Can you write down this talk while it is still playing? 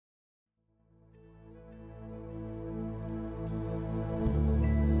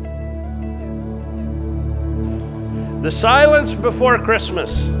The silence before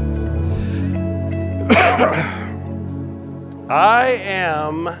Christmas. I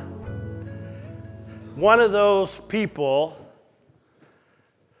am one of those people,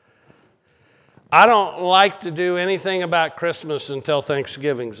 I don't like to do anything about Christmas until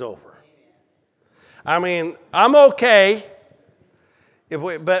Thanksgiving's over. I mean, I'm okay,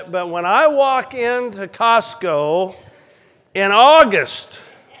 but when I walk into Costco in August,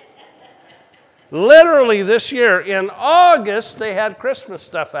 literally this year, in August, they had Christmas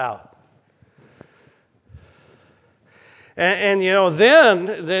stuff out. And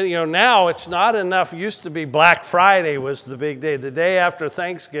then now it's not enough. It used to be Black Friday was the big day, the day after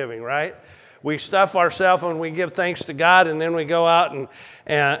Thanksgiving, right? We stuff ourselves and we give thanks to God, and then we go out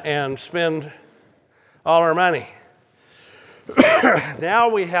and spend all our money. Now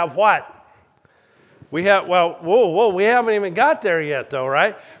we have what? We have, we haven't even got there yet, though,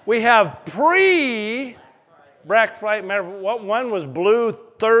 right? We have pre-Black Friday. What one was Blue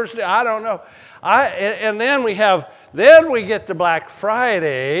Thursday? I don't know. And then we get to Black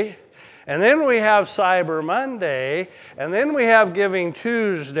Friday, and then we have Cyber Monday, and then we have Giving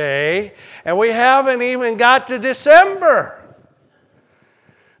Tuesday, and we haven't even got to December.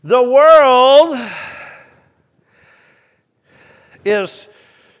 The world is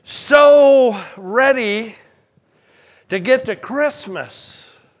so ready to get to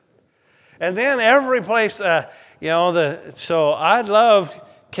Christmas. And then every place, so I love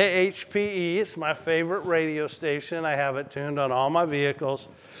KHPE. It's my favorite radio station. I have it tuned on all my vehicles.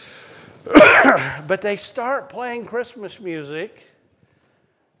 But they start playing Christmas music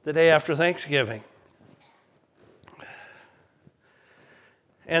the day after Thanksgiving.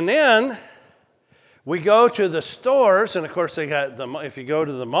 And then we go to the stores, and of course if you go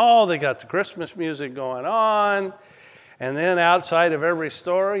to the mall, they got the Christmas music going on. And then outside of every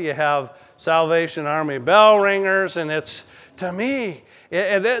store, you have Salvation Army bell ringers, and it's, to me,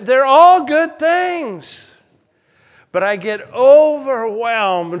 they're all good things. But I get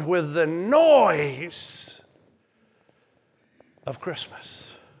overwhelmed with the noise of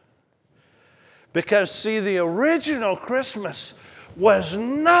Christmas. Because, see, the original Christmas was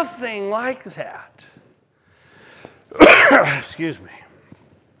nothing like that. Excuse me.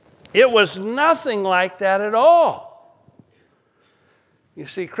 It was nothing like that at all. You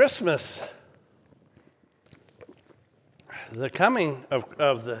see, Christmas, the coming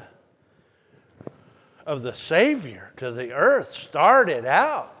of the Savior to the earth started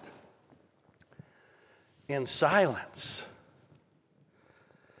out in silence.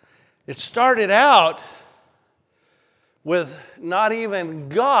 It started out with not even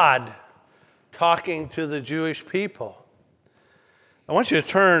God talking to the Jewish people. I want you to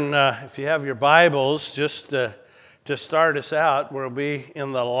turn, if you have your Bibles, just to start us out. We'll be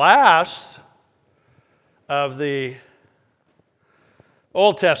in the last of the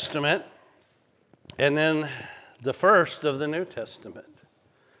Old Testament and then the first of the New Testament.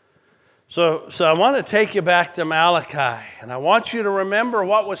 So I want to take you back to Malachi, and I want you to remember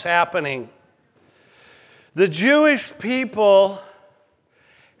what was happening. The Jewish people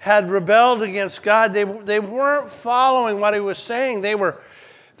had rebelled against God. They weren't following what he was saying. They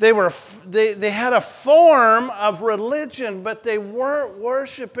had a form of religion, but they weren't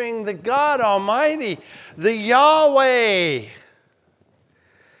worshiping the God Almighty, the Yahweh.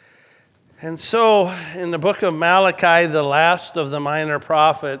 And so in the book of Malachi, the last of the minor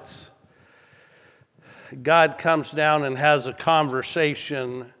prophets, God comes down and has a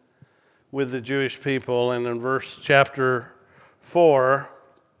conversation with the Jewish people. And in chapter 4,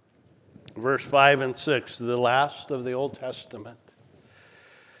 verse 5 and 6, the last of the Old Testament,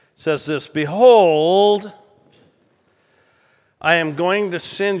 says this: "Behold, I am going to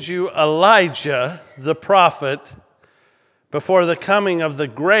send you Elijah, the prophet, before the coming of the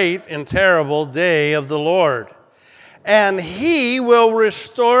great and terrible day of the Lord. And he will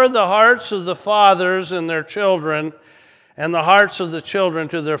restore the hearts of the fathers and their children, and the hearts of the children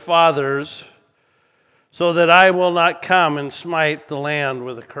to their fathers, so that I will not come and smite the land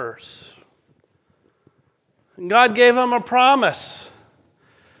with a curse." And God gave him a promise.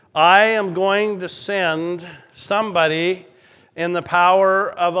 I am going to send somebody in the power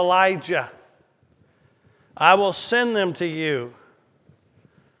of Elijah. I will send them to you.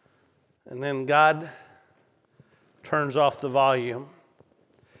 And then God turns off the volume.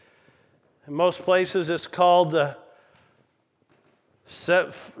 In most places, it's called the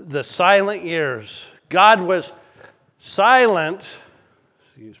silent years. God was silent.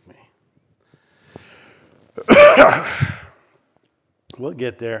 Excuse me. We'll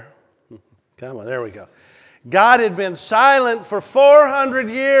get there. Come on, there we go. God had been silent for 400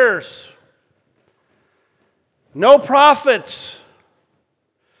 years. No prophets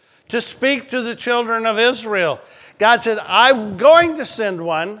to speak to the children of Israel. God said, I'm going to send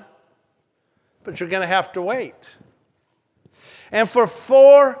one, but you're going to have to wait. And for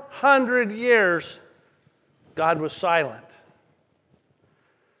 400 years, God was silent.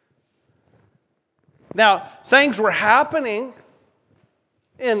 Now, things were happening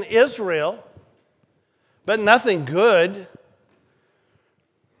in Israel, but nothing good.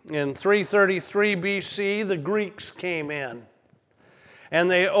 In 333 BC, the Greeks came in, and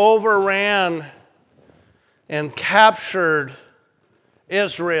they overran and captured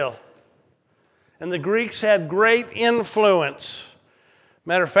Israel. And the Greeks had great influence.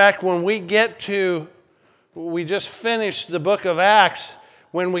 Matter of fact, when we just finished the book of Acts.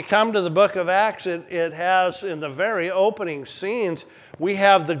 When we come to the book of Acts, it has, in the very opening scenes, we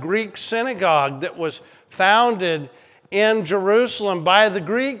have the Greek synagogue that was founded in Jerusalem by the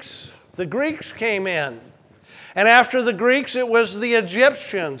Greeks. The Greeks came in. And after the Greeks, it was the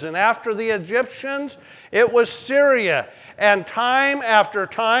Egyptians. And after the Egyptians, it was Syria. And time after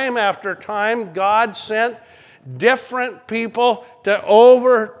time after time, God sent different people to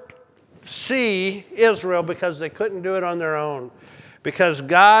oversee Israel because they couldn't do it on their own. Because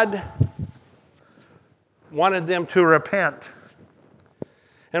God wanted them to repent.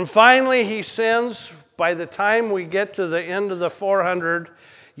 And finally, he sends, by the time we get to the end of the 400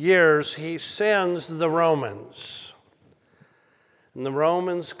 years, he sends the Romans. And the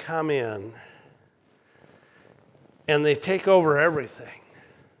Romans come in, and they take over everything.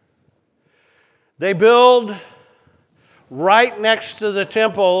 They build right next to the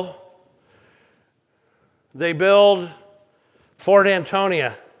temple, they build Fort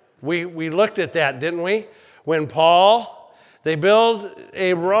Antonia. We looked at that, didn't we? When they build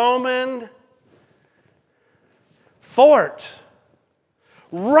a Roman fort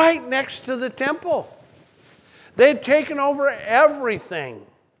right next to the temple. They'd taken over everything.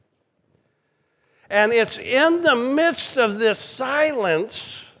 And it's in the midst of this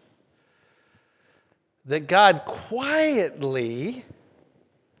silence that God quietly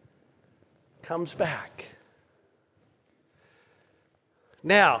comes back.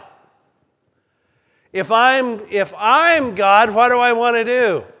 Now, if I'm God, what do I want to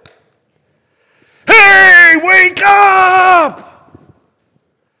do? Hey, wake up!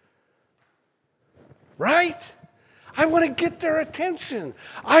 Right? I want to get their attention.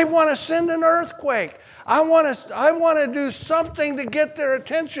 I want to send an earthquake. I want to do something to get their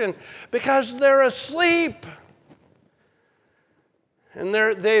attention because they're asleep. And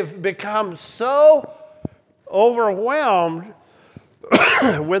they've become so overwhelmed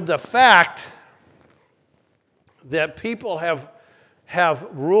with the fact that people have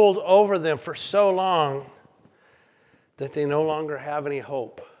ruled over them for so long that they no longer have any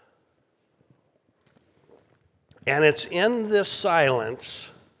hope. And it's in this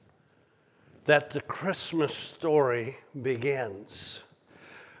silence that the Christmas story begins.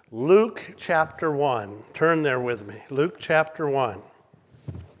 Luke chapter 1. Turn there with me. Luke chapter 1.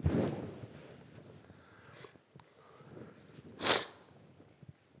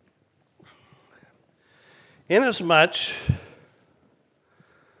 Inasmuch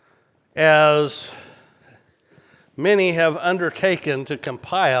as many have undertaken to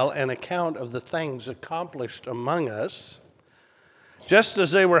compile an account of the things accomplished among us, just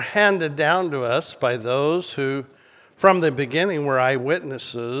as they were handed down to us by those who from the beginning were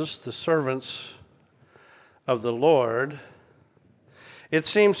eyewitnesses, the servants of the Lord, it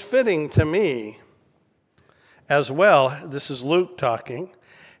seems fitting to me as well, this is Luke talking,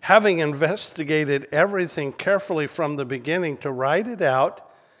 having investigated everything carefully from the beginning, to write it out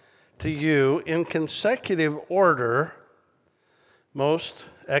to you in consecutive order, most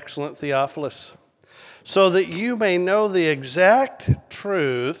excellent Theophilus, so that you may know the exact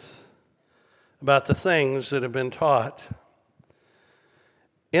truth about the things that have been taught.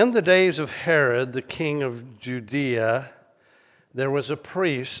 In the days of Herod, the king of Judea, there was a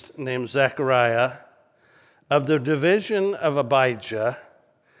priest named Zechariah of the division of Abijah,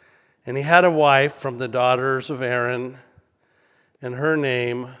 and he had a wife from the daughters of Aaron, and her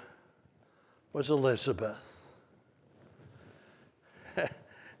name was Elizabeth.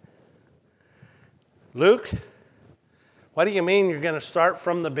 Luke, what do you mean you're going to start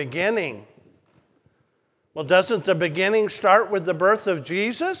from the beginning? Well, doesn't the beginning start with the birth of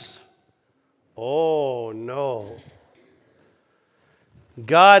Jesus? Oh, no.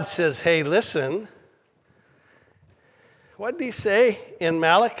 God says, hey, listen. What did he say in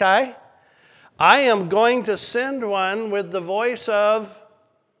Malachi? I am going to send one with the voice of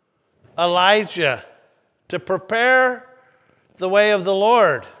Elijah to prepare the way of the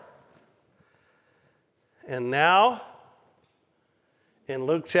Lord. And now, in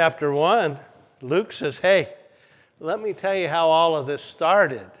Luke chapter 1, Luke says, hey, let me tell you how all of this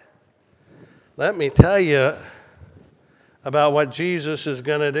started. Let me tell you about what Jesus is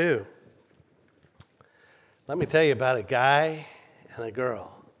going to do. Let me tell you about a guy and a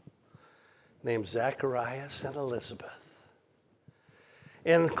girl named Zacharias and Elizabeth.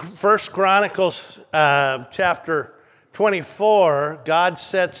 In 1 Chronicles chapter 24, God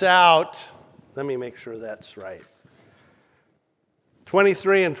sets out, let me make sure that's right,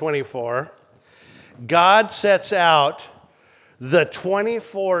 23 and 24, God sets out the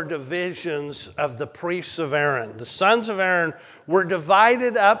 24 divisions of the priests of Aaron. The sons of Aaron were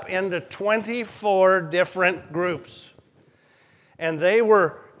divided up into 24 different groups. And they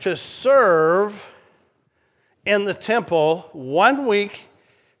were to serve in the temple 1 week,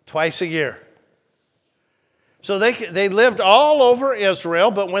 twice a year. So they lived all over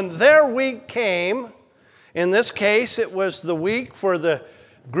Israel, but when their week came, in this case it was the week for the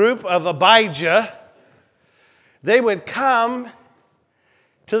group of Abijah, they would come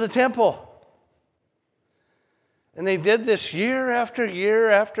to the temple. And they did this year after year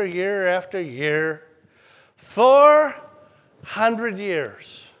after year after year. 400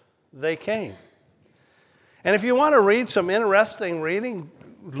 years they came. And if you want to read some interesting reading,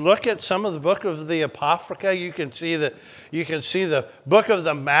 look at some of the book of the Apocrypha. You can see the book of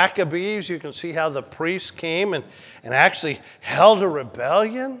the Maccabees. You can see how the priests came and actually held a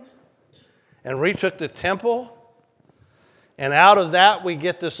rebellion and retook the temple. And out of that, we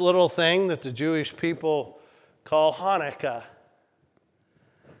get this little thing that the Jewish people call Hanukkah.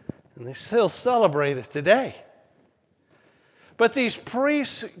 And they still celebrate it today. But these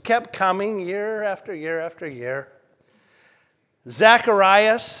priests kept coming year after year after year.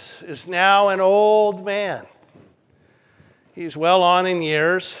 Zacharias is now an old man. He's well on in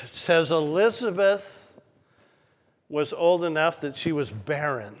years. It says Elizabeth was old enough that she was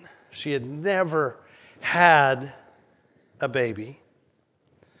barren. She had never had a baby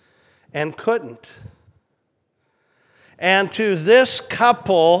and couldn't. And to this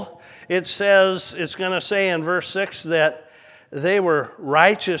couple, it says, it's going to say in verse 6 that they were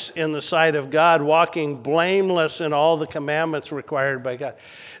righteous in the sight of God, walking blameless in all the commandments required by God.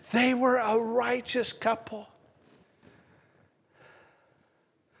 They were a righteous couple.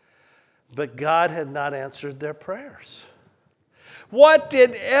 But God had not answered their prayers. What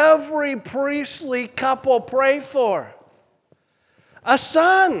did every priestly couple pray for? A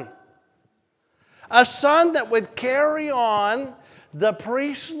son. A son that would carry on the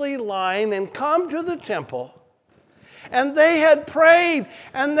priestly line and come to the temple. And they had prayed,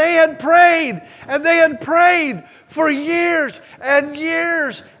 and they had prayed, and they had prayed for years and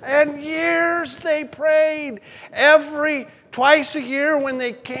years and years. They prayed. Twice a year when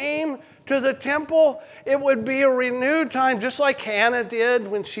they came to the temple, it would be a renewed time, just like Hannah did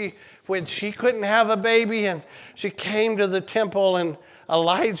when she couldn't have a baby, and she came to the temple, and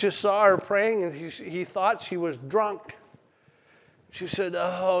Elijah saw her praying, and he thought she was drunk. She said,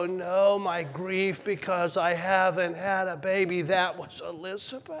 oh no, my grief because I haven't had a baby. That was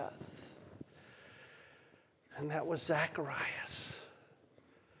Elizabeth. And that was Zacharias.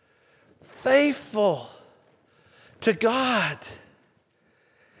 Faithful to God.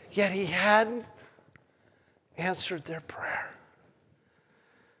 Yet he hadn't answered their prayer.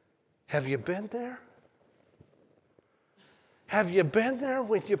 Have you been there? Have you been there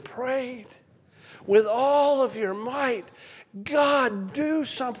when you prayed with all of your might? God, do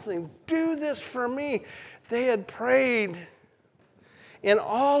something. Do this for me. They had prayed in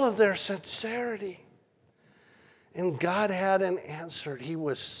all of their sincerity. And God hadn't answered. He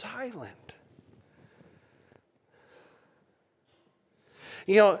was silent.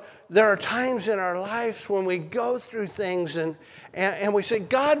 You know, there are times in our lives when we go through things and we say,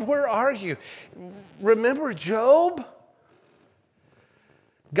 God, where are you? Remember Job?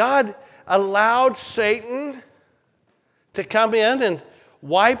 God allowed Satan to come in and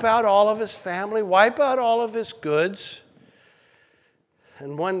wipe out all of his family, wipe out all of his goods.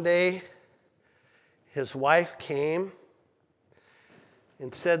 And one day, his wife came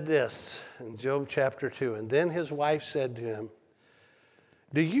and said this in Job chapter 2. And then his wife said to him,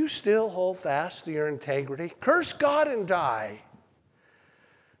 do you still hold fast to your integrity? Curse God and die.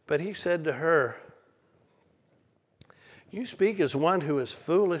 But he said to her, you speak as one who is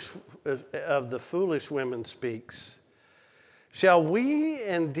foolish, of the foolish women speaks. Shall we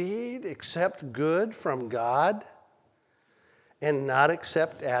indeed accept good from God and not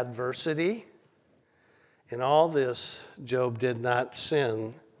accept adversity? In all this, Job did not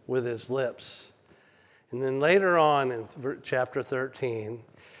sin with his lips. And then later on in chapter 13,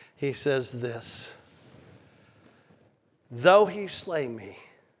 he says this, though he slay me,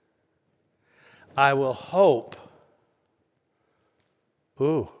 I will hope.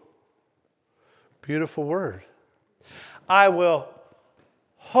 Ooh, beautiful word. I will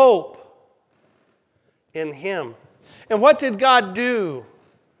hope in him. And what did God do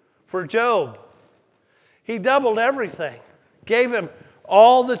for Job? He doubled everything, gave him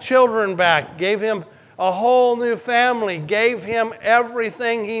all the children back, gave him a whole new family, gave him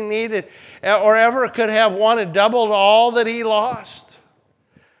everything he needed or ever could have wanted, doubled all that he lost.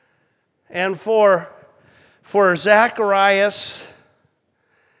 And for Zacharias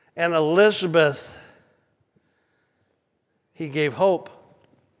and Elizabeth, he gave hope.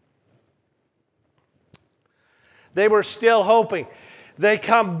 They were still hoping. They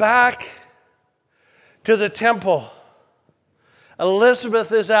come back to the temple.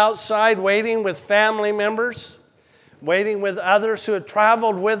 Elizabeth is outside waiting with family members, waiting with others who had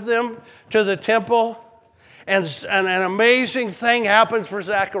traveled with them to the temple. And an amazing thing happens for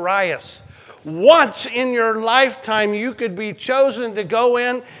Zacharias. Once in your lifetime, you could be chosen to go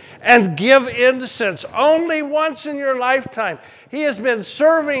in and give incense. Only once in your lifetime. He has been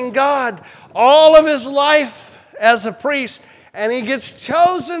serving God all of his life as a priest, and he gets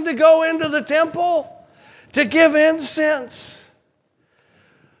chosen to go into the temple to give incense.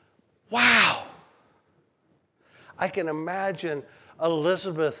 Wow. I can imagine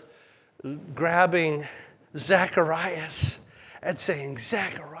Elizabeth grabbing Zacharias and saying,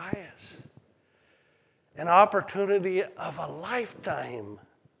 Zacharias, an opportunity of a lifetime.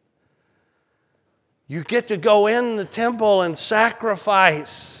 You get to go in the temple and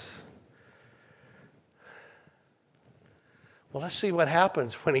sacrifice. Well, let's see what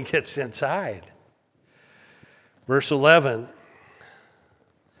happens when he gets inside. Verse 11,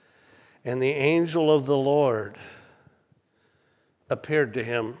 and the angel of the Lord appeared to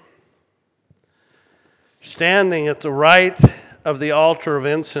him, standing at the right of the altar of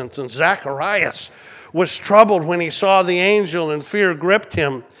incense. And Zacharias was troubled when he saw the angel, and fear gripped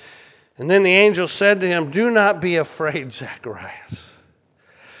him. And then the angel said to him, do not be afraid, Zacharias,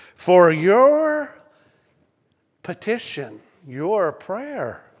 for your petition, your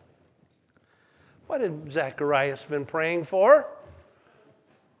prayer. What had Zacharias been praying for?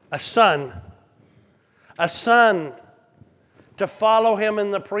 A son. A son to follow him in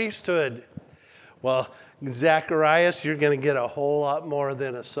the priesthood. Well, Zacharias, you're going to get a whole lot more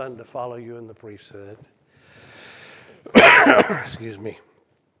than a son to follow you in the priesthood. Excuse me.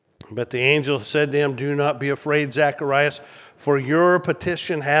 But the angel said to him, do not be afraid, Zacharias, for your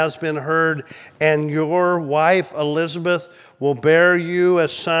petition has been heard, and your wife Elizabeth will bear you a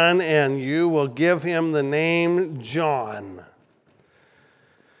son, and you will give him the name John.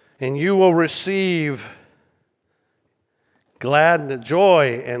 And you will receive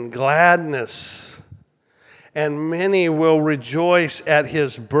joy and gladness, and many will rejoice at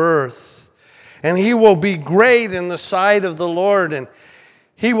his birth. And he will be great in the sight of the Lord, and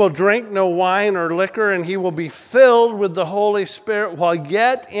he will drink no wine or liquor, and he will be filled with the Holy Spirit while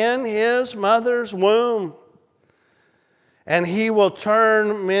yet in his mother's womb. And he will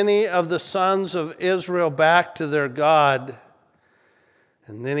turn many of the sons of Israel back to their God.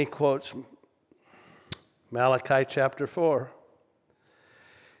 And then he quotes Malachi chapter 4.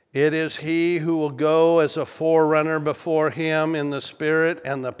 It is he who will go as a forerunner before him in the spirit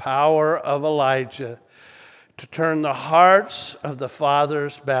and the power of Elijah, to turn the hearts of the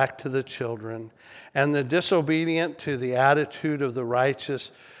fathers back to the children, and the disobedient to the attitude of the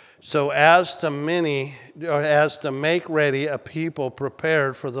righteous, so as to make ready a people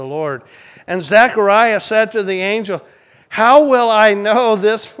prepared for the Lord. And Zechariah said to the angel, how will I know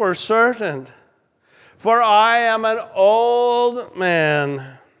this for certain? For I am an old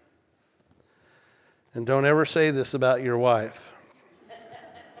man. And don't ever say this about your wife.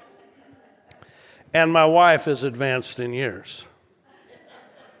 And my wife is advanced in years.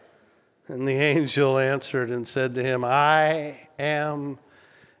 And the angel answered and said to him, I am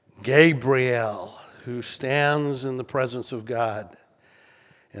Gabriel, who stands in the presence of God.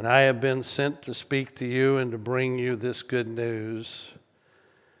 And I have been sent to speak to you and to bring you this good news.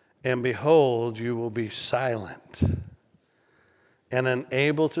 And behold, you will be silent and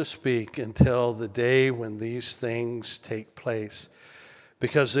unable to speak until the day when these things take place,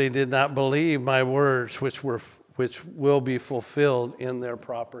 because they did not believe my words, which will be fulfilled in their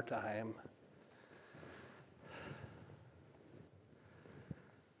proper time.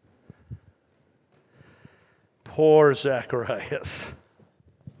 Poor Zacharias.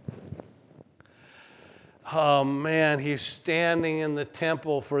 Oh man, he's standing in the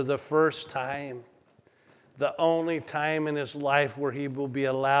temple for the first time. The only time in his life where he will be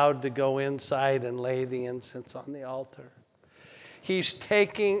allowed to go inside and lay the incense on the altar. He's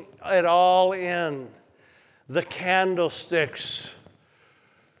taking it all in. The candlesticks,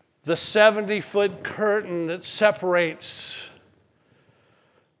 the 70-foot curtain that separates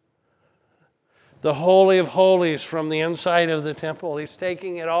the Holy of Holies from the inside of the temple. He's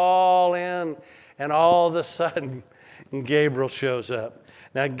taking it all in, and all of a sudden, Gabriel shows up.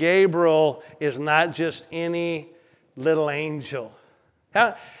 Now, Gabriel is not just any little angel.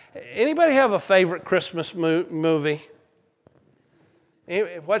 Anybody have a favorite Christmas movie?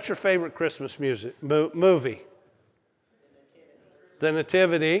 What's your favorite Christmas movie? The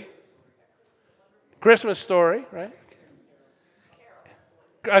Nativity. Christmas Story, right?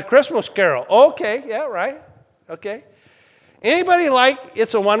 A Christmas Carol. Okay, yeah, right. Okay. Anybody like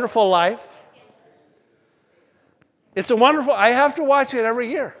It's a Wonderful Life? I have to watch it every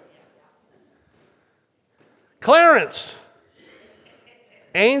year. Clarence,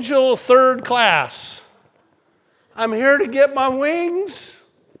 Angel Third Class. I'm here to get my wings.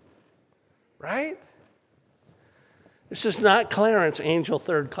 Right? This is not Clarence, Angel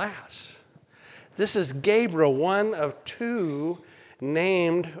Third Class. This is Gabriel, one of two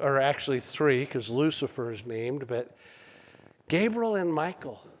named, or actually three, because Lucifer is named, but Gabriel and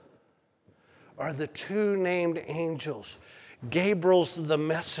Michael are the two named angels. Gabriel's the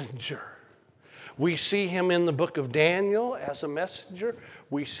messenger. We see him in the book of Daniel as a messenger.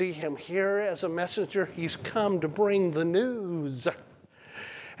 We see him here as a messenger. He's come to bring the news.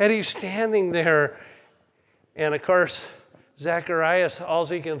 And he's standing there. And of course, Zacharias, all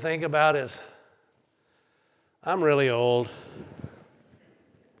he can think about is, I'm really old.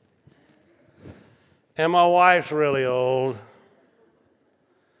 And my wife's really old.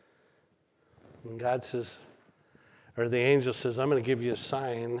 And God says, or the angel says, I'm going to give you a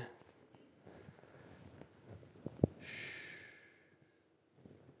sign. Shh.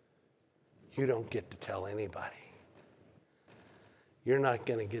 You don't get to tell anybody. You're not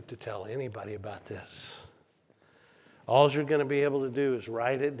going to get to tell anybody about this. All you're going to be able to do is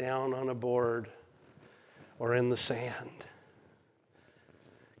write it down on a board or in the sand.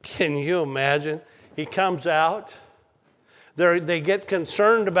 Can you imagine? He comes out. They get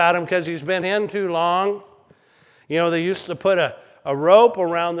concerned about him because he's been in too long. You know, they used to put a rope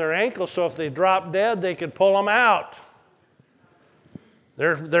around their ankles so if they dropped dead, they could pull them out.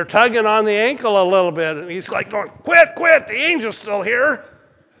 They're tugging on the ankle a little bit, and he's like going, quit, the angel's still here.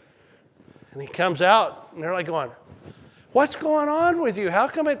 And he comes out, and they're like going, what's going on with you? How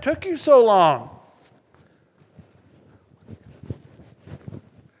come it took you so long?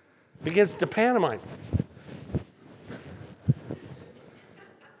 Begins to pantomime.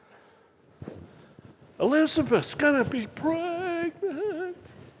 Elizabeth's going to be pregnant.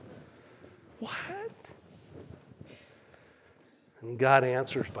 What? And God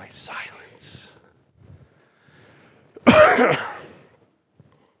answers by silence.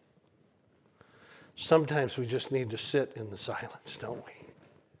 Sometimes we just need to sit in the silence, don't we?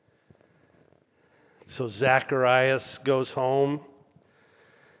 So Zacharias goes home.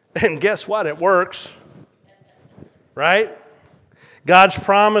 And guess what? It works. Right? God's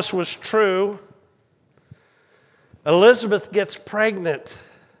promise was true. Elizabeth gets pregnant.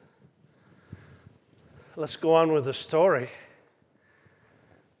 Let's go on with the story.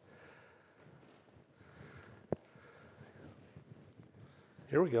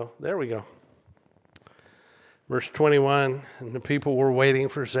 Here we go. There we go. Verse 21, and the people were waiting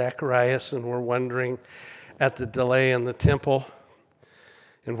for Zacharias and were wondering at the delay in the temple.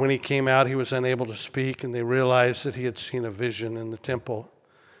 And when he came out, he was unable to speak, and they realized that he had seen a vision in the temple.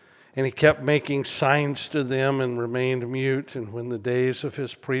 And he kept making signs to them and remained mute. And when the days of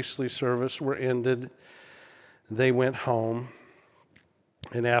his priestly service were ended, they went home.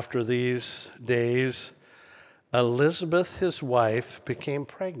 And after these days, Elizabeth, his wife, became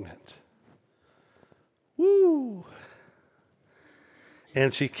pregnant. Woo!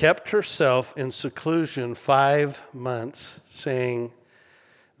 And she kept herself in seclusion 5 months, saying,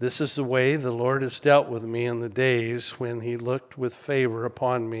 this is the way the Lord has dealt with me in the days when he looked with favor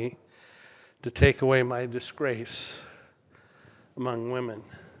upon me to take away my disgrace among women.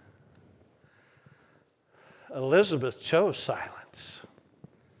 Elizabeth chose silence.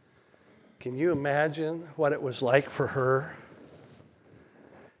 Can you imagine what it was like for her?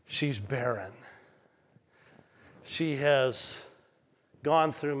 She's barren. She has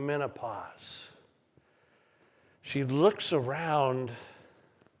gone through menopause. She looks around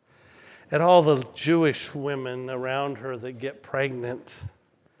at all the Jewish women around her that get pregnant,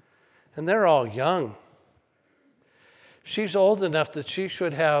 and they're all young. She's old enough that she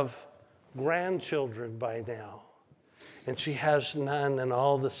should have grandchildren by now, and she has none, and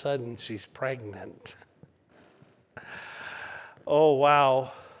all of a sudden she's pregnant. Oh,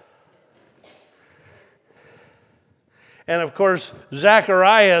 wow. And of course,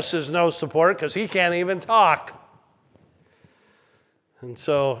 Zacharias is no support because he can't even talk. And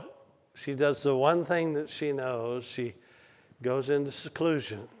so she does the one thing that she knows. She goes into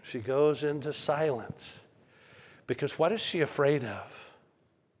seclusion. She goes into silence. Because what is she afraid of?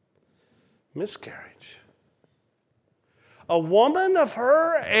 Miscarriage. A woman of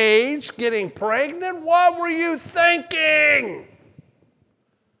her age getting pregnant? What were you thinking?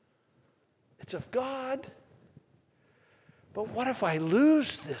 It's of God. But what if I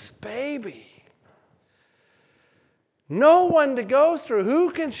lose this baby? No one to go through.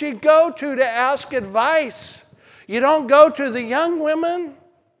 Who can she go to ask advice? You don't go to the young women.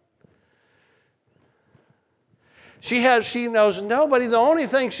 She knows nobody. The only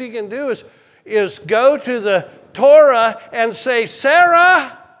thing she can do is go to the Torah and say,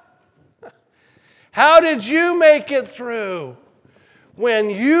 Sarah, how did you make it through when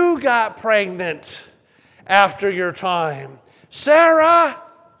you got pregnant after your time? Sarah,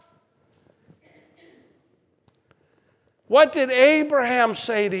 what did Abraham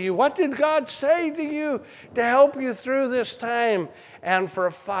say to you? What did God say to you to help you through this time? And for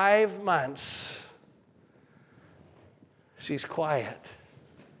 5 months, she's quiet.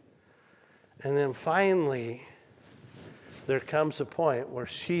 And then finally, there comes a point where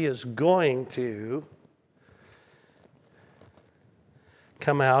she is going to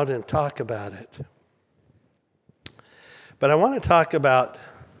come out and talk about it. But I want to talk about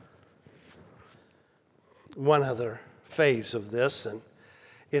one other phase of this, and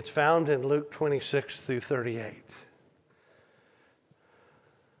it's found in Luke 26 through 38.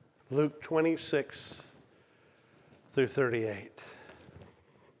 Luke 26 through 38.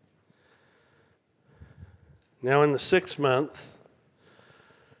 Now in the 6th month,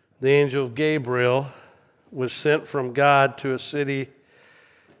 the angel Gabriel was sent from God to a city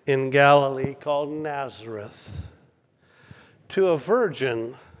in Galilee called Nazareth, to a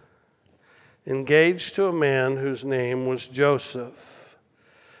virgin engaged to a man whose name was Joseph,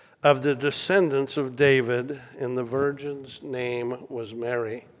 of the descendants of David, and the virgin's name was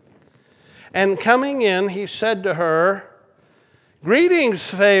Mary. And coming in, he said to her,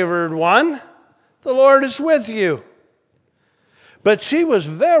 Greetings, favored one, the Lord is with you. But she was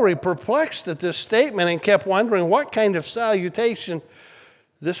very perplexed at this statement and kept wondering what kind of salutation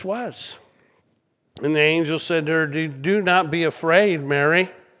this was. And the angel said to her, Do not be afraid, Mary,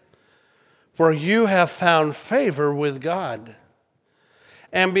 for you have found favor with God.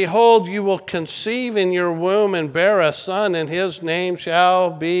 And behold, you will conceive in your womb and bear a son, and his name shall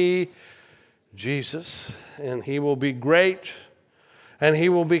be Jesus. And he will be great, and he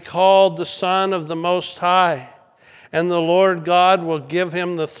will be called the Son of the Most High. And the Lord God will give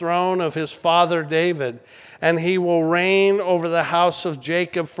him the throne of his father David, and he will reign over the house of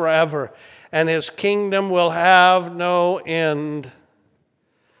Jacob forever, and his kingdom will have no end.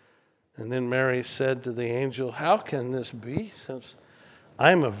 And then Mary said to the angel, How can this be, since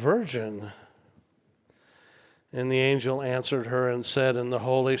I'm a virgin? And the angel answered her and said, And the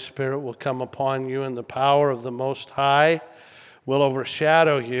Holy Spirit will come upon you, and the power of the Most High will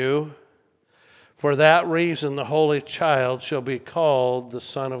overshadow you. For that reason the Holy Child shall be called the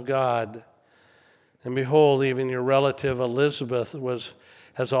Son of God. And behold, even your relative Elizabeth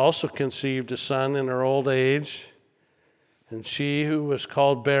has also conceived a son in her old age, and she who was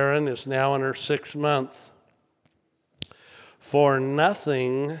called barren is now in her 6th month. For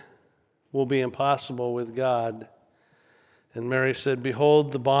nothing will be impossible with God. And Mary said,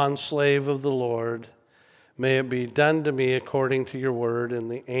 Behold, the bondslave of the Lord, may it be done to me according to your word. And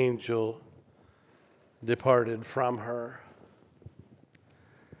the angel departed from her.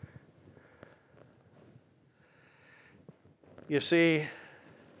 You see,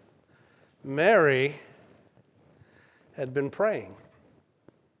 Mary had been praying.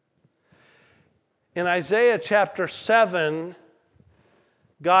 In Isaiah chapter 7,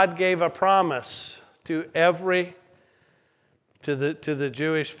 God gave a promise to the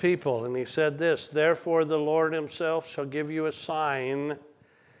Jewish people, and he said this, Therefore the Lord himself shall give you a sign,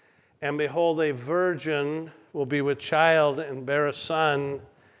 and behold, a virgin will be with child and bear a son,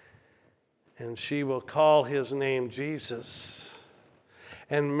 and she will call his name Jesus.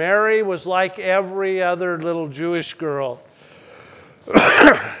 And Mary was like every other little Jewish girl.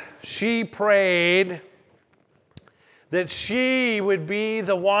 She prayed that she would be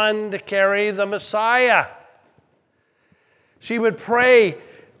the one to carry the Messiah. She would pray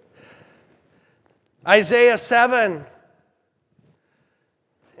Isaiah 7.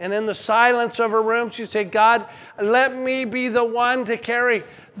 And in the silence of her room, she'd say, God, let me be the one to carry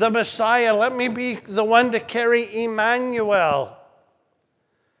the Messiah. Let me be the one to carry Emmanuel.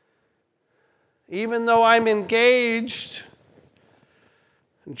 Even though I'm engaged,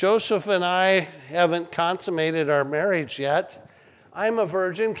 Joseph and I haven't consummated our marriage yet. I'm a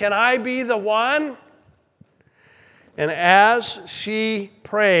virgin. Can I be the one? And as she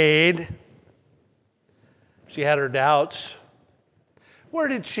prayed, she had her doubts. Where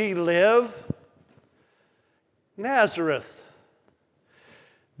did she live? Nazareth.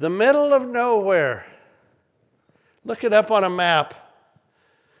 The middle of nowhere. Look it up on a map.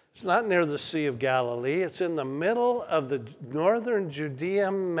 It's not near the Sea of Galilee. It's in the middle of the northern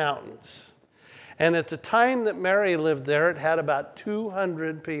Judean mountains. And at the time that Mary lived there, it had about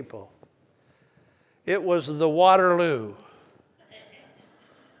 200 people. It was the Waterloo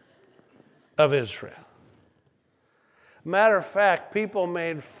of Israel. Matter of fact, people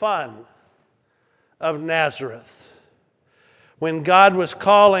made fun of Nazareth. When God was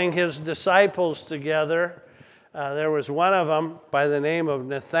calling his disciples together, there was one of them by the name of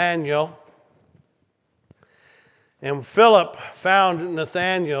Nathanael. And Philip found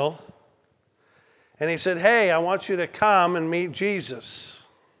Nathanael, and he said, "Hey, I want you to come and meet Jesus."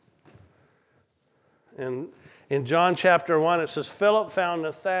 And in John chapter 1, it says, Philip found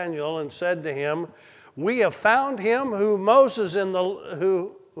Nathanael and said to him, "We have found him whom Moses in the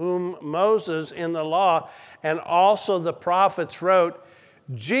law and also the prophets wrote,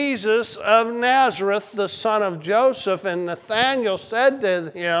 Jesus of Nazareth, the son of Joseph." And Nathanael said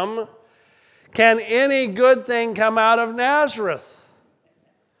to him, "Can any good thing come out of Nazareth?"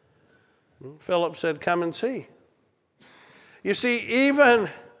 Philip said, "Come and see." You see,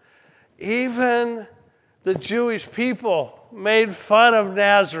 even the Jewish people made fun of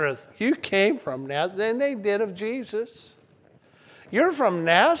Nazareth. You came from Nazareth, and they did of Jesus. You're from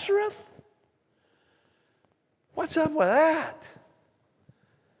Nazareth? What's up with that?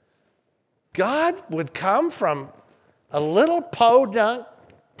 God would come from a little podunk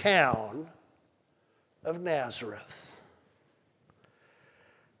town of Nazareth.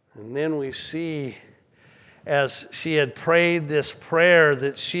 And then we see, as she had prayed this prayer,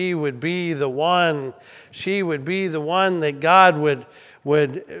 that she would be the one that God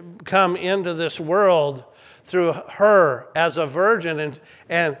would come into this world through her as a virgin.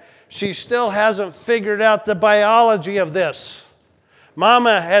 And she still hasn't figured out the biology of this.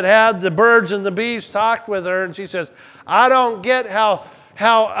 Mama had the birds and the bees talk with her, and she says, "I don't get how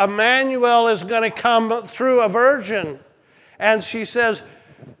Emmanuel is going to come through a virgin." And she says,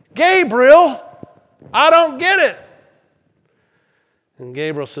 "Gabriel, I don't get it." And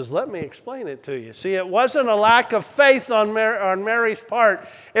Gabriel says, "Let me explain it to you." See, it wasn't a lack of faith on Mary's part.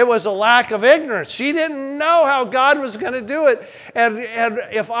 It was a lack of ignorance. She didn't know how God was going to do it. And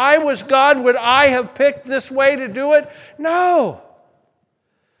if I was God, would I have picked this way to do it? No.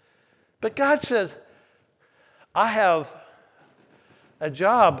 But God says, I have a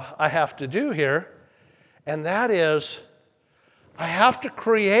job I have to do here, and that is I have to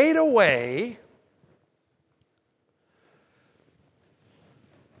create a way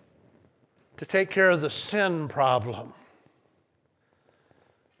to take care of the sin problem.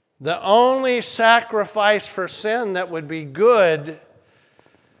 The only sacrifice for sin that would be good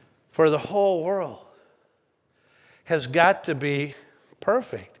for the whole world has got to be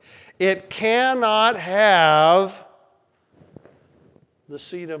perfect. It cannot have the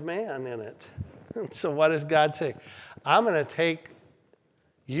seed of man in it. And so what does God say? I'm going to take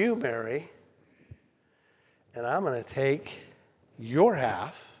you, Mary, and I'm going to take your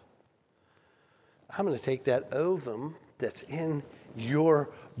half. I'm going to take that ovum that's in your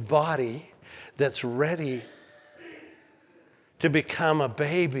body that's ready to become a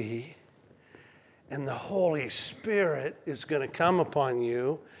baby, and the Holy Spirit is going to come upon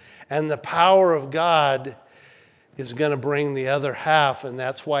you, and the power of God is going to bring the other half, and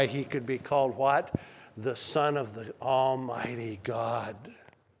that's why he could be called what? The Son of the Almighty God.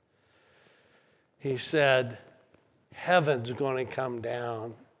 He said, heaven's going to come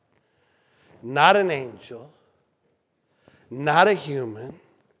down. Not an angel, not a human.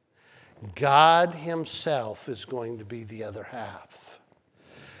 God himself is going to be the other half.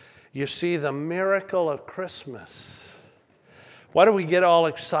 You see, the miracle of Christmas. What do we get all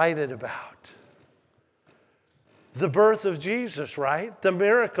excited about? The birth of Jesus, right? The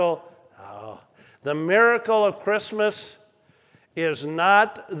miracle. Oh, the miracle of Christmas is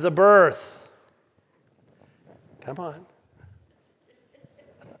not the birth. Come on.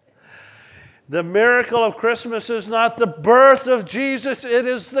 The miracle of Christmas is not the birth of Jesus, it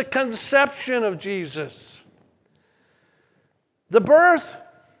is the conception of Jesus. The birth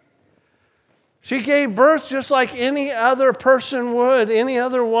She gave birth just like any other person would, any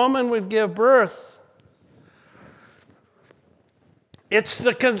other woman would give birth. It's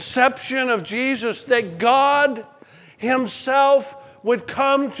the conception of Jesus, that God himself would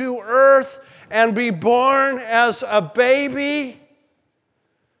come to earth and be born as a baby,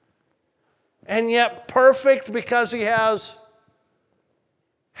 and yet perfect because he has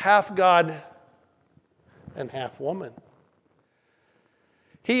half God and half woman.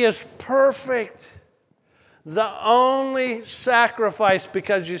 He is perfect. The only sacrifice,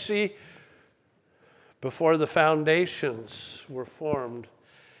 because you see, before the foundations were formed,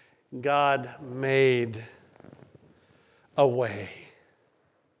 God made a way.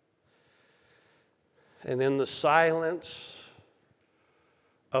 And in the silence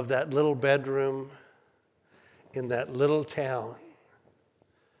of that little bedroom in that little town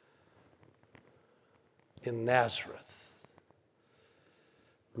in Nazareth,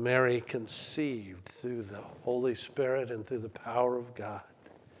 Mary conceived through the Holy Spirit and through the power of God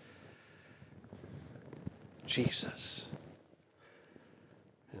Jesus.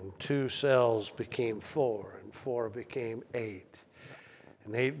 And 2 cells became 4, and 4 became 8,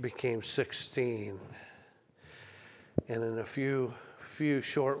 and 8 became 16. And in a few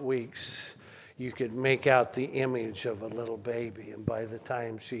short weeks, you could make out the image of a little baby. And by the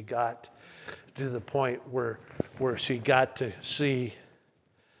time she got to the point where she got to see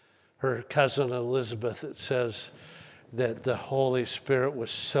her cousin Elizabeth, it says that the Holy Spirit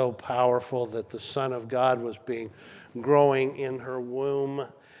was so powerful that the Son of God was growing in her womb,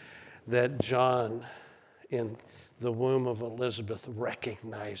 that John, in the womb of Elizabeth,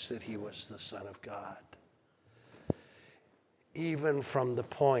 recognized that he was the Son of God. Even from the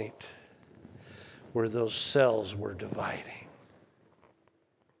point where those cells were dividing.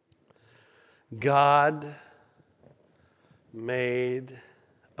 God made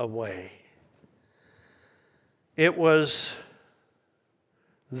a way. It was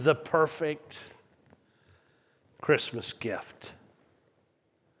the perfect Christmas gift.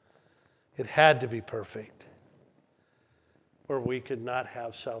 It had to be perfect, or we could not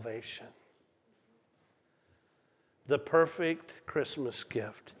have salvation. The perfect Christmas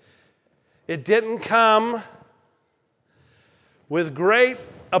gift. It didn't come with great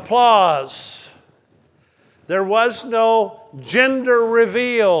applause. There was no gender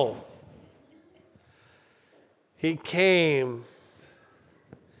reveal. He came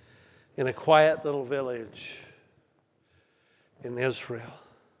in a quiet little village in Israel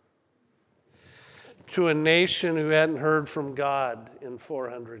to a nation who hadn't heard from God in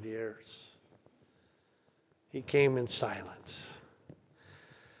 400 years. He came in silence.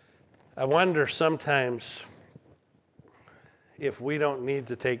 I wonder sometimes if we don't need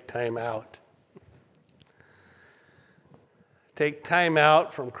to take time out. Take time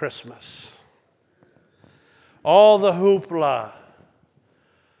out from Christmas. All the hoopla,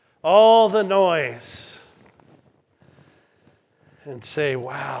 all the noise, and say,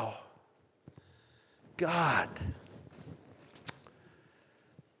 wow, God,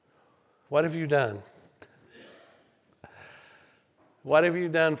 what have you done? What have you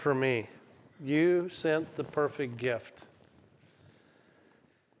done for me? You sent the perfect gift.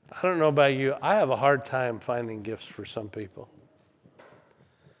 I don't know about you. I have a hard time finding gifts for some people.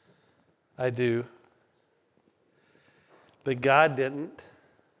 I do. But God didn't.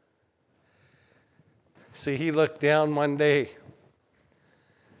 See, he looked down one day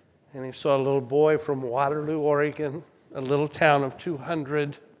and he saw a little boy from Waterloo, Oregon, a little town of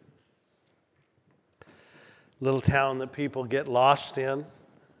 200. Little town that people get lost in,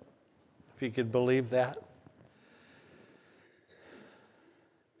 if you could believe that.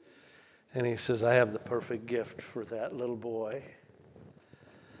 And he says, I have the perfect gift for that little boy.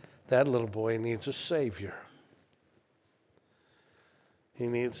 That little boy needs a Savior. He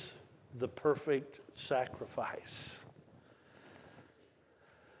needs the perfect sacrifice.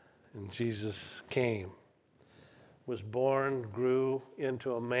 And Jesus came, was born, grew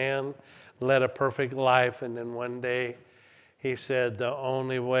into a man, led a perfect life, and then one day he said, the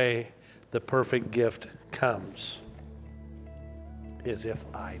only way the perfect gift comes is if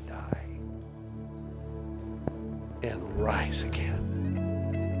I die and rise again.